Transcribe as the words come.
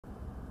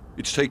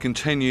It's taken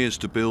 10 years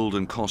to build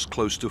and cost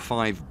close to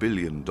 $5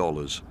 billion.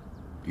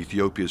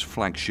 Ethiopia's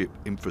flagship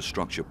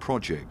infrastructure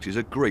project is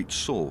a great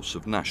source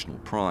of national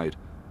pride.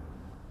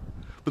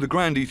 But the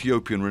Grand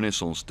Ethiopian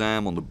Renaissance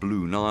Dam on the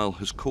Blue Nile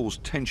has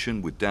caused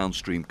tension with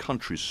downstream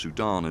countries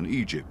Sudan and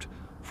Egypt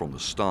from the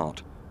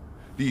start.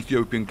 The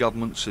Ethiopian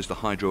government says the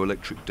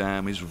hydroelectric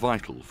dam is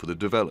vital for the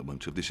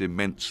development of this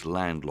immense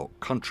landlocked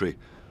country,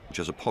 which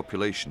has a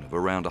population of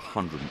around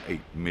 108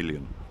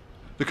 million.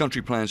 The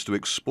country plans to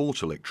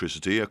export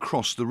electricity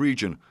across the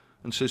region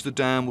and says the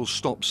dam will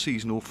stop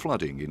seasonal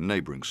flooding in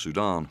neighbouring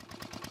Sudan.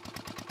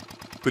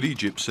 But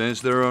Egypt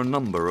says there are a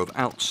number of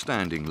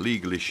outstanding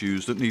legal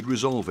issues that need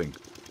resolving,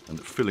 and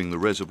that filling the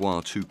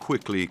reservoir too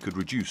quickly could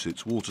reduce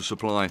its water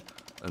supply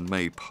and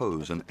may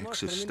pose an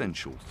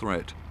existential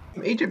threat.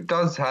 Egypt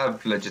does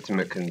have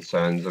legitimate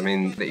concerns. I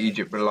mean,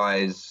 Egypt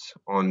relies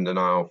on the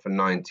Nile for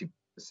 90%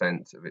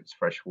 of its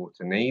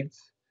freshwater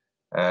needs,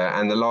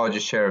 and the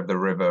largest share of the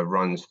river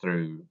runs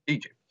through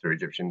Egypt, through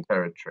Egyptian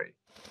territory.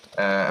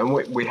 And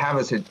what we have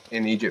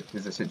in Egypt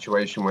is a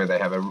situation where they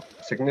have a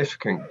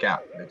significant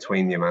gap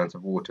between the amount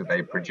of water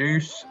they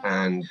produce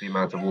and the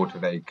amount of water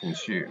they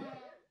consume.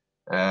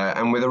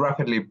 And with a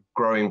rapidly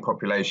growing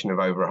population of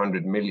over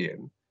 100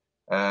 million,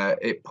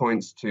 it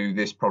points to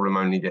this problem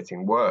only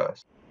getting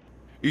worse.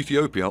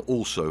 Ethiopia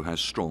also has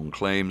strong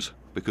claims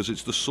because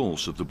it's the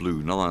source of the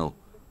Blue Nile,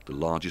 the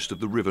largest of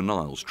the River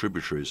Nile's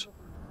tributaries.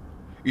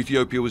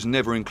 Ethiopia was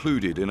never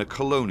included in a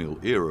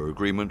colonial-era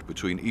agreement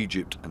between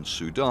Egypt and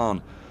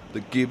Sudan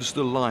that gives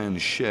the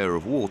lion's share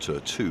of water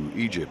to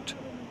Egypt.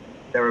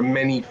 There are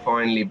many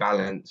finely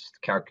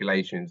balanced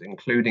calculations,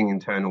 including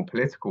internal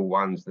political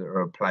ones, that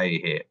are at play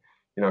here.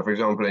 You know, for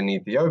example, in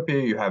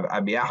Ethiopia, you have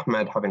Abiy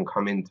Ahmed having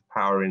come into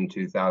power in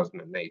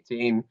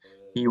 2018.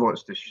 He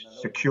wants to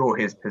secure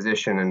his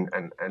position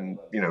and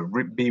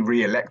be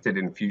re-elected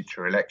in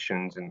future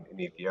elections in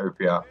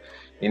Ethiopia.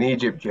 In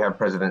Egypt, you have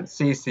President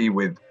Sisi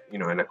with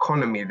an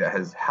economy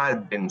that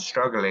had been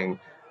struggling,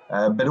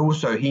 but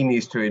also he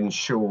needs to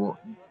ensure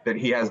that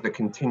he has the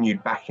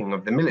continued backing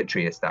of the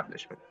military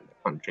establishment in the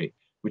country,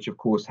 which of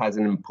course has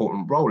an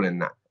important role in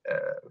that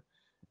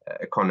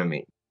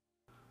economy.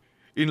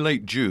 In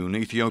late June,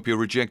 Ethiopia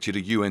rejected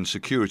a UN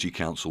Security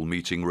Council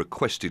meeting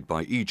requested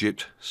by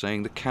Egypt,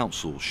 saying the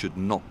Council should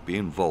not be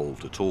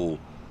involved at all.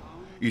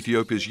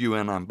 Ethiopia's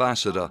UN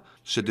ambassador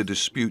said the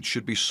dispute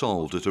should be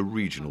solved at a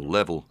regional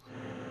level.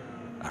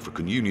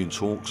 African Union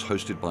talks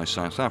hosted by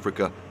South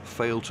Africa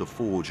failed to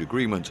forge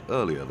agreement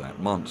earlier that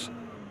month.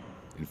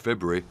 In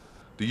February,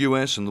 the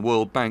US and the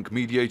World Bank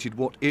mediated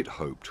what it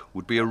hoped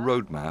would be a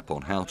roadmap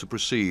on how to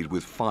proceed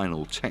with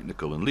final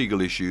technical and legal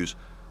issues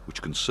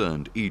which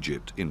concerned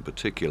Egypt in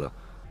particular.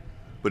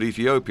 But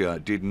Ethiopia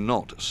did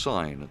not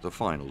sign the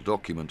final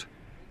document.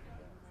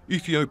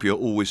 Ethiopia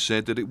always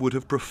said that it would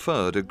have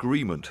preferred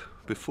agreement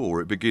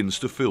before it begins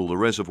to fill the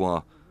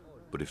reservoir,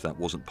 but if that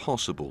wasn't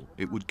possible,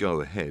 it would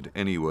go ahead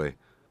anyway.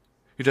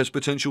 It has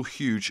potential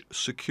huge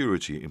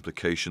security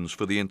implications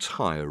for the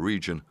entire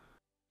region.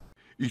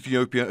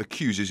 Ethiopia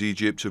accuses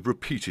Egypt of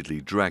repeatedly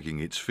dragging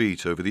its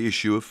feet over the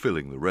issue of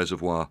filling the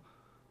reservoir,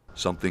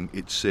 something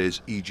it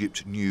says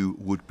Egypt knew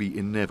would be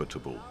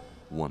inevitable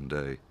one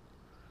day.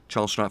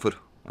 Charles Stratford,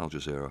 Al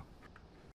Jazeera.